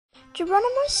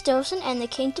Geronimo Stilton and the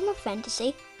Kingdom of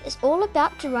Fantasy is all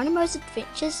about Geronimo's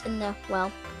adventures in the, well,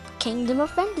 Kingdom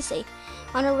of Fantasy.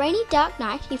 On a rainy, dark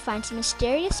night, he finds a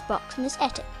mysterious box in his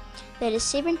attic that has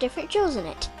 7 different jewels in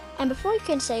it, and before he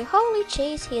can say holy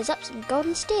cheese, he is up some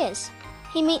golden stairs.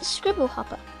 He meets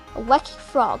Scribblehopper, a wacky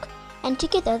frog, and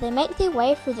together they make their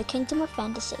way through the Kingdom of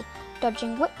Fantasy,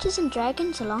 dodging witches and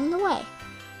dragons along the way.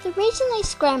 The reason they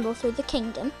scramble through the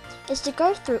kingdom is to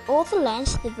go through all the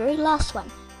lands to the very last one,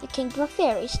 the Kingdom of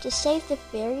Fairies, to save the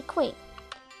Fairy Queen.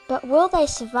 But will they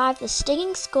survive the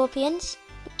stinging scorpions,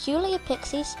 peculiar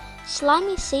pixies,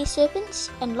 slimy sea serpents,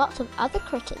 and lots of other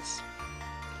critters?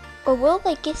 Or will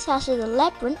they get out of the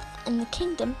labyrinth in the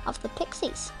kingdom of the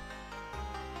pixies?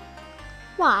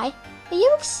 Why? Are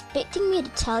you expecting me to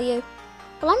tell you?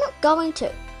 Well, I'm not going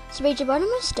to, so read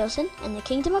Geronimo Stilton and the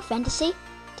Kingdom of Fantasy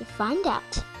to find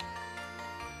out.